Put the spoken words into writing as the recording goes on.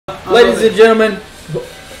Ladies and gentlemen,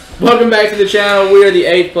 welcome back to the channel. We are the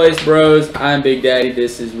 8th Place Bros. I'm Big Daddy.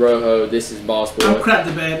 This is Rojo. This is Boss Boy. I'm Crap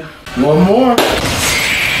the Bed. One more.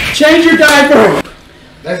 Change your diaper.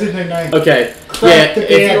 That's his nickname. Okay. Crap the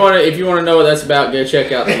bed. If you wanna know what that's about, go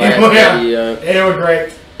check out the last video. It was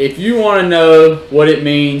great. If you wanna know what it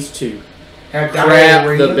means to Have crap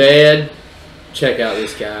diarrhea. the bed, check out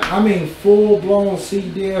this guy. I mean, full-blown C.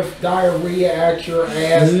 diff, diarrhea at your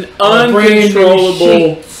ass.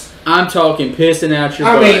 Uncontrollable. I'm talking pissing out your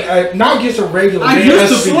butt. I mean, not just a regular I bed, used a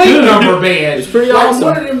to be sleep good. number bed. It's pretty like awesome.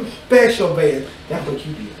 One of them special beds. That's what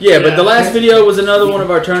you did. Yeah, but the last video was another one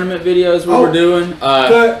of our tournament videos we were doing.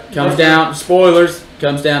 Comes down, spoilers,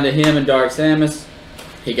 comes down to him and Dark Samus.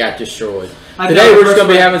 He got destroyed. Today we're just going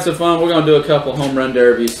to be having some fun. We're going to do a couple home run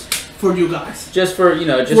derbies. For you guys. Just for, you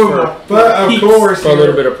know, But of course, for a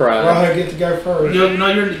little bit of pride. Well, I get to go first. You're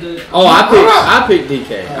the... Oh, I picked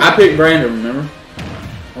DK. I picked Brandon, remember?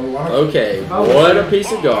 Okay, what a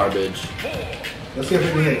piece of garbage. Let's see if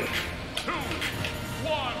we can hit it.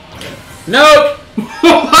 Nope! There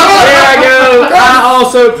I go! I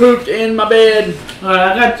also pooped in my bed. Alright,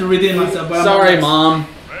 I got to redeem myself. But Sorry, Mom.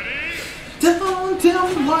 Don't tell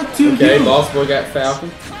me what to do. Okay, Boss Boy got Falcon.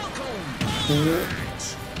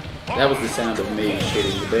 That was the sound of me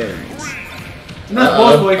shitting the bed. And that's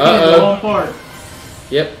Boss Boy getting the wrong part.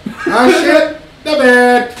 Yep. Oh shit! The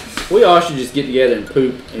bed! We all should just get together and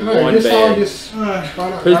poop in one bed. Whose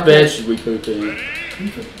bed should we poop in?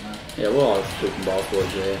 Yeah, we'll all poop in Boss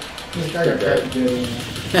Boy's bed.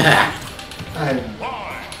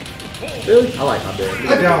 Really? I like my bed.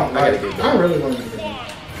 I don't. I got a good bed. I really want to get it.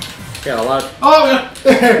 Got a lot. Oh, yeah.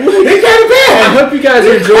 He got a bed! I hope you guys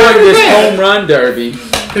are enjoying this home run derby.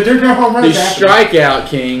 Cause there's no home runs. These strikeout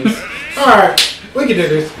kings. Alright, we can do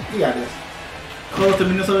this. We got this. Call it the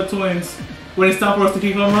Minnesota Twins. When it's time for us to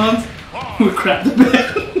kick home runs, we crap the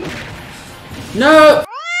bed. No!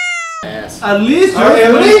 Ass. At least you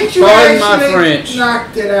Pardon my actually French.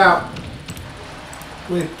 knocked it out.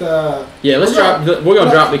 With yeah, let's drop. We're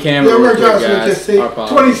gonna drop the camera. Yeah, we're real quick, gonna guys. see. Our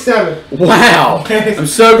apologies. 27. Wow! I'm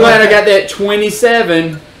so glad I got that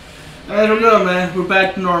 27. There we go, man. We're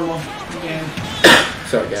back to normal again.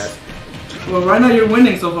 Sorry, guys. Well, right now you're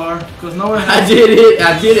winning so far, because no one. I did it.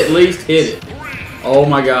 I did at least hit it. Oh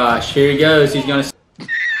my gosh! Here he goes. He's gonna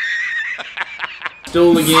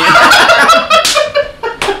stool again.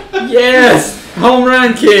 Yes, home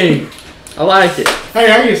run king. I like it.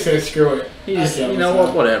 Hey, I just said screw it. He just, you know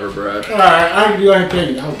what? Whatever, bro. Alright, I can do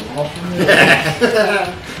anything. I was awesome.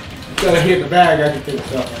 Instead of hitting the bag, I can take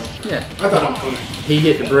stuff out. Yeah. I thought I was cool. He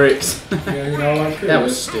hit the bricks. Yeah, you know, like That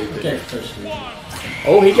was stupid. Can't touch me.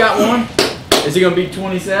 Oh, he got one. Is he gonna beat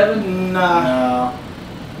 27? Nah. No.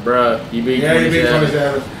 Bro, you beat 27. Yeah, you beat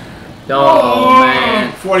 27. Oh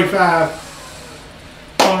man. 45.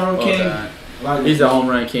 Home run Well king. done. He's a home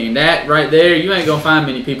run king. That right there, you ain't gonna find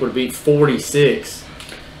many people to beat 46.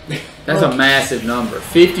 That's a massive number.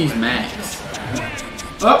 50's max.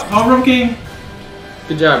 Oh, home run king.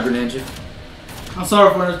 Good job, Greninja. I'm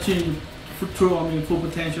sorry for achieving full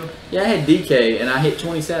potential. Yeah, I had DK and I hit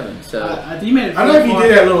 27. So I think you made it. I know if you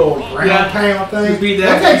did that little ground Yeah. pound thing, You beat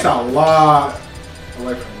that that. takes a lot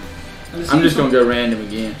away from you. I'm just gonna go random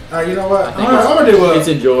again. You know what? I think I'm gonna do it's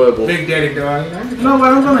enjoyable. Big Daddy done. No,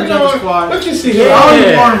 but I'm gonna You get know the what? squad. Let's just see Yeah. here. I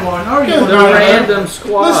already won one. I already Yeah, won The no, one. random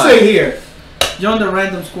squad. Let's see here. Join the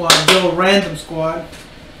random squad. Joe random squad.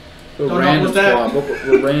 The Don't know random what's that. squad. What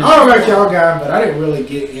random I don't know about squad? y'all guys, but I didn't really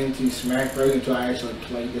get into Smash Bros. Until I actually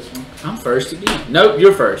played this one. I'm first again. Nope,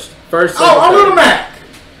 you're first. First. Oh, I'm second, Little third. Mac!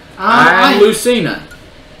 I'm Lucina.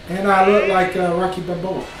 And I look like Rocky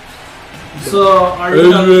Balboa. So, are you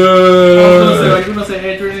gonna say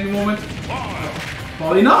Adrian in a moment?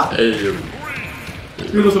 Probably not. You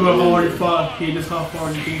know about how hard you fought. He just how far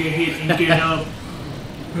you can get hit and get up.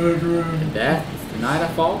 That the night I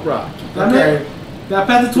fought Rocky. Okay. That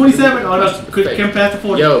passed the 27. Oh, no, can't pass the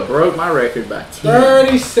 40. Yo, broke my record by 10.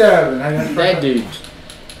 37. That dude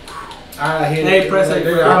I hit Hey, it. press A.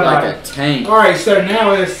 broke like a tank. Alright, so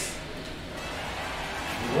now it's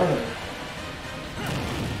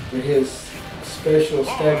with his special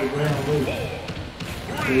staggered ground move.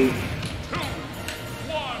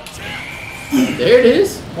 There it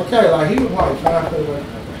is. Okay, like he was like 5 foot away.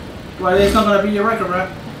 Well, it's not gonna be your record, right?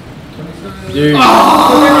 Dude.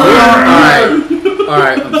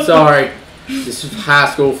 Alright, I'm sorry. This is high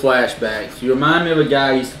school flashbacks. You remind me of a guy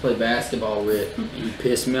I used to play basketball with. He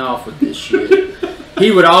pissed me off with this shit.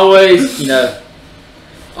 He would always, you know,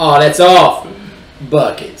 oh, that's off.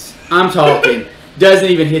 Buckets. I'm talking, doesn't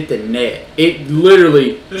even hit the net. It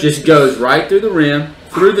literally just goes right through the rim,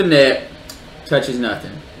 through the net, touches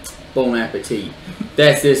nothing. Bon appetit.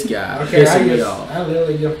 That's this guy. Okay, pissing me off. I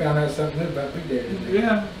literally just found out something new about Big Daddy.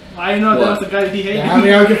 Yeah. I know that was the guy that he hated. Yeah, I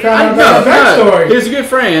mean, I just found out about the backstory. He was a good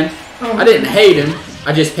friend. I didn't hate him.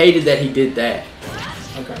 I just hated that he did that.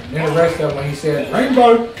 Okay. Then the rest of them, when he said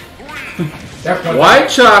rainbow. That's White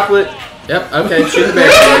chocolate. Yep. Okay. Shoot the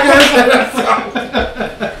back.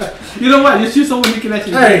 You know what? Just choose someone you can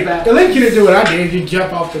actually get back. The link you didn't do what I did. You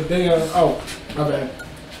jump off the damn. Oh, my bad.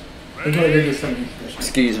 I'm going to get something special.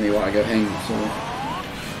 Excuse me while I go hang myself.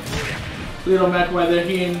 Little Mac right there,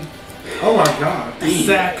 he and Oh my God.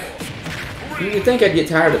 Zach. You'd think I'd get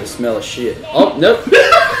tired of the smell of shit. Oh, nope.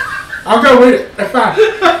 I'll go with it. That's fine.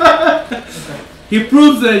 He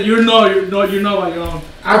proves that you know on your own.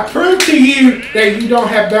 I proved to you that you don't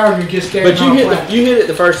have boundaries, just stand But you hit it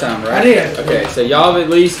the first time, right? I did. Okay, so y'all at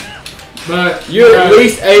least But you're at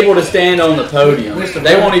least able to stand on the podium.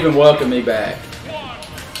 They won't even welcome me back.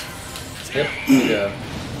 Yep. Yeah.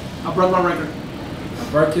 I broke my record. I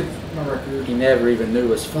broke it. My record. He never even knew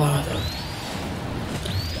his father.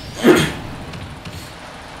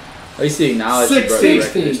 At least he acknowledged he broke the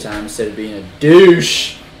record this time instead of being a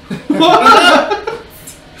douche. What a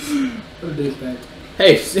douchebag.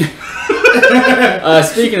 Hey, speaking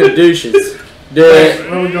of douches,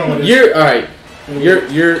 where are we going with this? you're all right.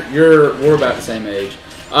 We're about the same age.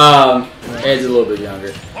 Ed's a little bit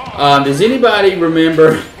younger. Does anybody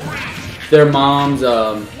remember their mom's?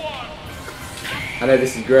 I know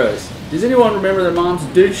this is gross. Does anyone remember their mom's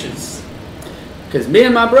douches? Because me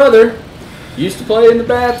and my brother used to play in the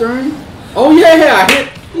bathroom. Oh yeah, I hit.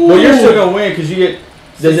 Well, you're still gonna win because you get.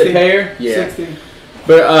 Does 16. It pair? Yeah. 16.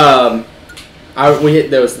 But we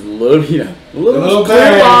hit those little, little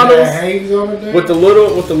clear bottles with the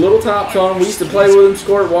little tops on them. We used to play with them,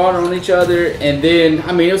 squirt water on each other, and then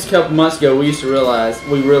I mean it was a couple months ago. We realized,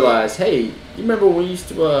 hey, you remember when we used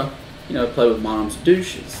to play with mom's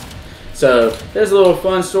douches? So there's a little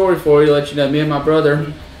fun story for you. Let you know, me and my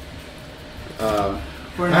brother. I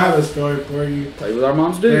have a story for you. Play with our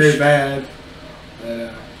mom's douche. Very bad.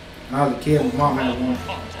 When I was a kid, my mom had one,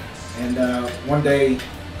 and one day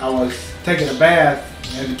I was taking a bath.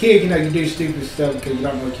 As a kid, you do stupid stuff because you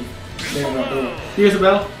don't know what you're standing up doing. Here's a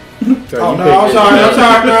bell. Oh no, I'm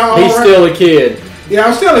sorry. No, he's still a kid. Yeah,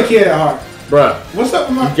 I'm still a kid at heart. Bruh. What's up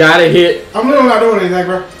with my... You gotta hit. I'm literally not doing anything,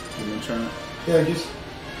 bro. You been trying? Yeah, just...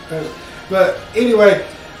 but anyway,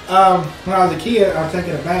 when I was a kid, I was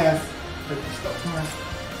taking a bath.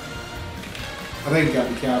 I think it got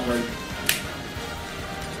me calibrated.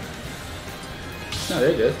 No,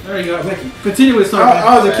 they're good. There you go. Continue with something.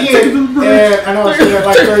 I was a kid, and I know I said that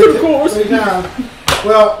like 30 times.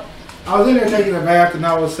 Well, I was in there taking a bath, and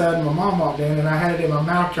all of a sudden my mom walked in, and I had it in my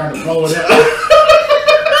mouth trying to blow it out.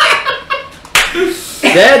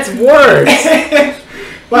 That's worse.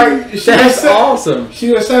 That's awesome.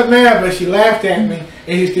 She was so mad, but she laughed at me, and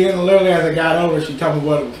she still literally as I got over, she told me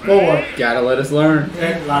what it was for. Gotta let us learn.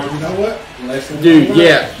 And like, you know what? Dude,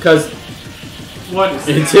 yeah, because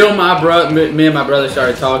until me and my brother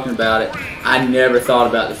started talking about it, I never thought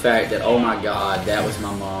about the fact that, oh my God, that was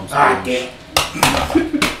my mom's douche.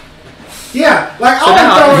 Yeah, like so I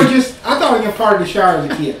thought it was part of the shower as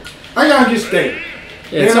a kid. I gotta just stay.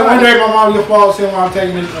 Yeah, then one day my mom will fall asleep while I'm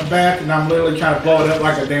taking a bath, and I'm literally trying to blow it up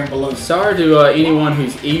like a damn balloon. Sorry to anyone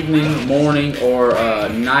whose evening, morning, or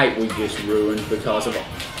night we just ruined because of.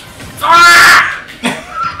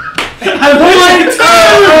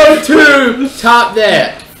 Two. Top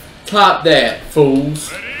that,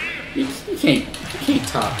 fools. You can't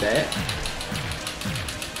top that.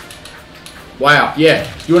 Wow. Yeah.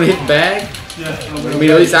 You want to hit the bag? Yeah. I mean,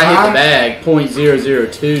 at least I hit the bag.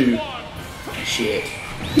 .002. Shit.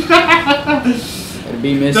 That'd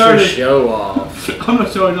be Mr. 30. Show Off. I'm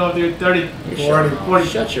not showing off, dude. 30. 40.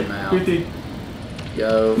 Shut your mouth. 50.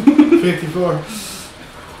 Yo. 54.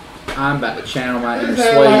 I'm about to channel my inner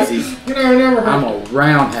Swayze. It never hurt. I'm a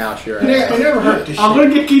roundhouse your ass. It never hurt this shit. I'm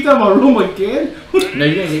gonna get kicked out of my room again. No,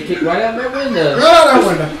 you're gonna get kicked right out that window. Right out that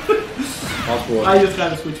window. I just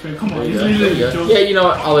gotta switch man. Come on. Yeah, you know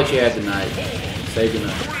what? I'll let you have the night. Say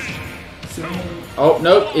goodnight. Oh,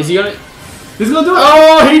 nope. Is he gonna... He's gonna do it.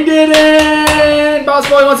 Oh, he did it! Boss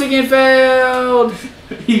Boy once again failed.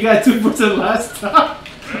 He got 2% last time.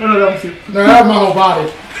 Oh, no, that was you. No, that was my whole body.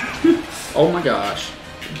 Oh my gosh.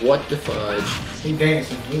 What the fudge? He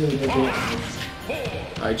dancing.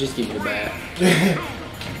 Alright, just give me the bat.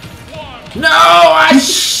 No! I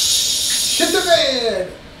shit the bed!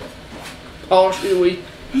 Paul, should we?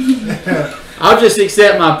 I'll just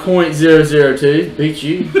accept my .002. Beat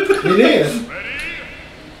you. It is.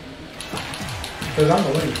 Because I'm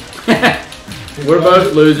a loser. We're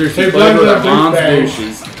both losers who play with our mom's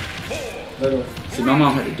douches. See, my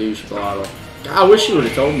mom had a douche bottle. I wish she would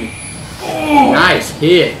have told me. Oh. Nice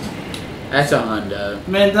hit. That's a hundo.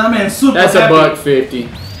 Man, that man's super That's happy. $150.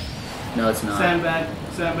 No, it's not.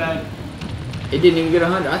 Sandbag. It didn't even get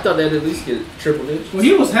 100. I thought they'd at least get triple digits. Well,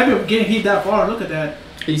 he was happy with getting hit that far. Look at that.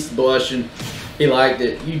 He's blushing. He liked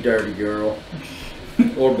it. You dirty girl.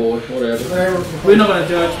 Or boy, whatever. We're not gonna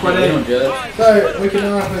judge. We don't judge. So we can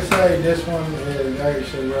honestly say this one is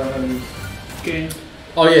actually running. Okay.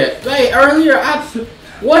 Oh yeah. Hey, earlier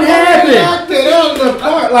what happened? Knocked it out of the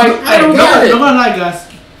park. Like I don't got it. Don't lie, guys.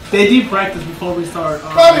 They did practice before we start.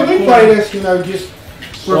 Probably we play this, just.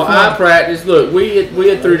 Well, I practiced. Look, we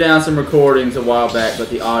had threw down some recordings a while back, but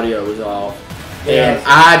the audio was off, and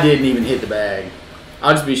I didn't even hit the bag.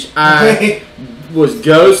 I'll just be. I was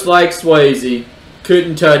ghost like Swayze,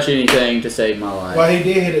 couldn't touch anything to save my life. Well, he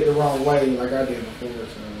did hit it the wrong way, like I did before. So.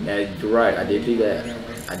 Yeah, you're right. I did do that.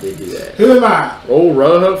 Who am I? Oh,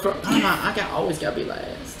 Rojo. Always gotta be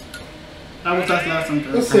last. I was last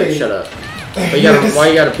time. Let's see. Shut up. Why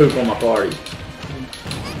you gotta poop on my party?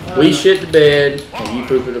 We shit the bed, and you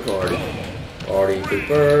poop at the party. Party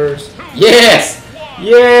poopers. Yes!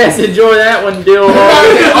 Yes! Enjoy that one, Dill.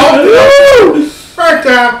 Oh, first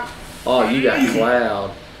time. Oh, you got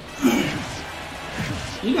Cloud.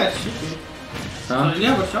 You got shit, dude. Huh? You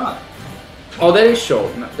have a shot. Oh, that is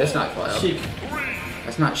short. No, that's not Cloud. Sheik.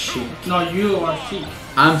 That's not Sheik. No, you are Sheik.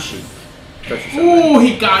 I'm Sheik. Ooh,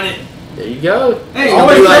 he got it. There you go. Hey,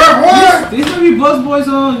 these might be Buzz Boys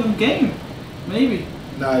on the game. Maybe.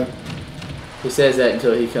 No. He says that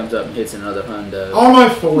until he comes up and hits another hundo.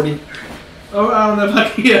 Almost 40. Oh, I don't know if I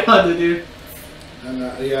can get 100, dude.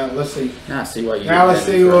 Yeah, let's see. Now I see why you. Now let's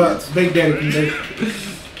see what Big Daddy can do.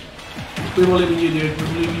 We believe in you, dude. We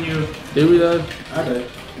believe in you. Do we though? I do.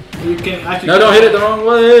 You can actually. No, don't hit it the wrong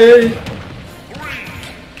way.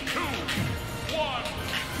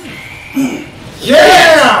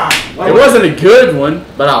 Yeah! It wasn't a good one,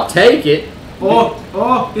 but I'll take it.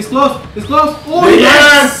 Oh, it's close. It's close. Oh,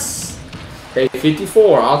 yes! Okay,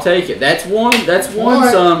 54. I'll take it. That's one. That's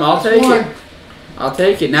one sum. I'll take it. I'll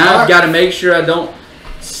take it. Now I've got to make sure I don't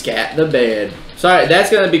scat the bed. Sorry,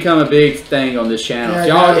 that's going to become a big thing on this channel.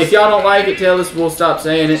 Yeah, if y'all don't like it, tell us. We'll stop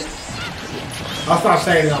saying it. I'll stop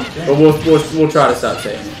saying it on the But we'll try to stop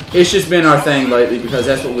saying it. It's just been our thing lately because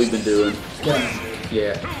that's what we've been doing.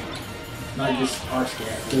 Yeah. Not just our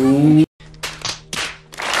scat. Ooh.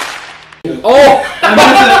 Oh!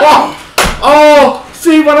 Oh!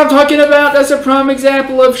 See what I'm talking about? That's a prime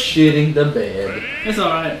example of shitting the bed. It's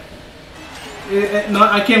alright. No,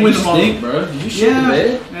 I can't win them all. Bro. Did you shit the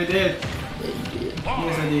bed? I did. Yeah, you did.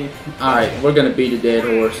 Yes, I did. Alright, we're gonna beat a dead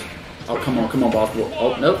horse. Oh, come on, boss.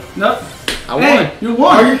 Oh, nope. Nope. I won. Hey, you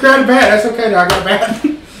won. Oh, you grabbed bad. That's okay, though. I got bad.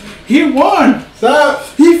 He won. So,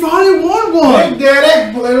 he finally won one. Big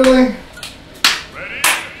Daddy, literally.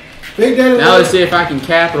 Big Daddy. Now let's see if I can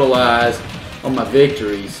capitalize on my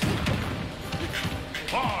victories.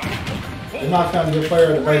 You're not trying to be a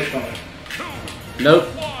player of the baseball. Nope.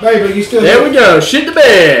 Hey, but you still. There we go. Shit the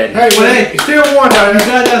bed. Hey, you still won, though. You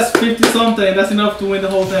got that's 50 something. That's enough to win the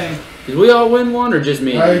whole thing. Did we all win one or just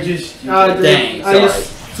me? I just. Dang. I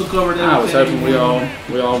just took over everything. I was hoping we all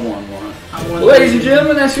won one. Well, ladies and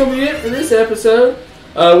gentlemen, that's going to be it for this episode.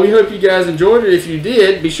 We hope you guys enjoyed it. If you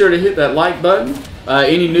did, be sure to hit that like button.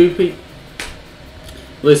 Any new people,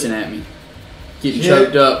 listen at me. Getting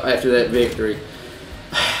choked up after that victory.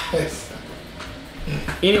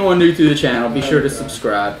 Anyone new to the channel, be sure to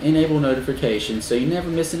subscribe, enable notifications so you never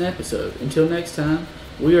miss an episode. Until next time,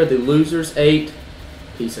 we are the Losers 8.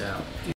 Peace out.